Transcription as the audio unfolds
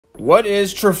What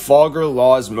is Trafalgar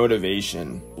Law's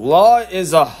motivation? Law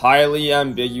is a highly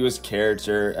ambiguous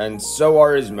character, and so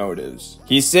are his motives.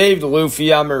 He saved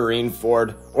Luffy at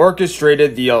Marineford,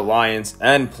 orchestrated the Alliance,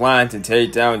 and planned to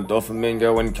take down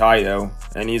Doflamingo and Kaido,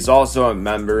 and he's also a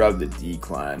member of the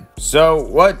D-Clan. So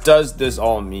what does this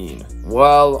all mean?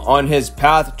 Well, on his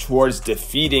path towards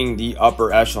defeating the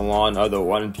upper echelon of the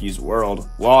One Piece world,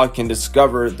 Law can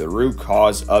discover the root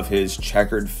cause of his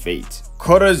checkered fate.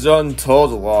 Corazon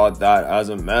told Law that as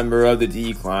a member of the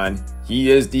D-Clan, he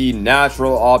is the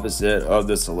natural opposite of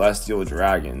the Celestial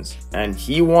Dragons, and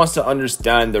he wants to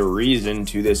understand the reason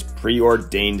to this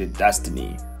preordained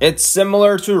destiny. It's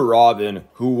similar to Robin,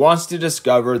 who wants to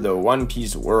discover the One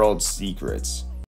Piece world's secrets.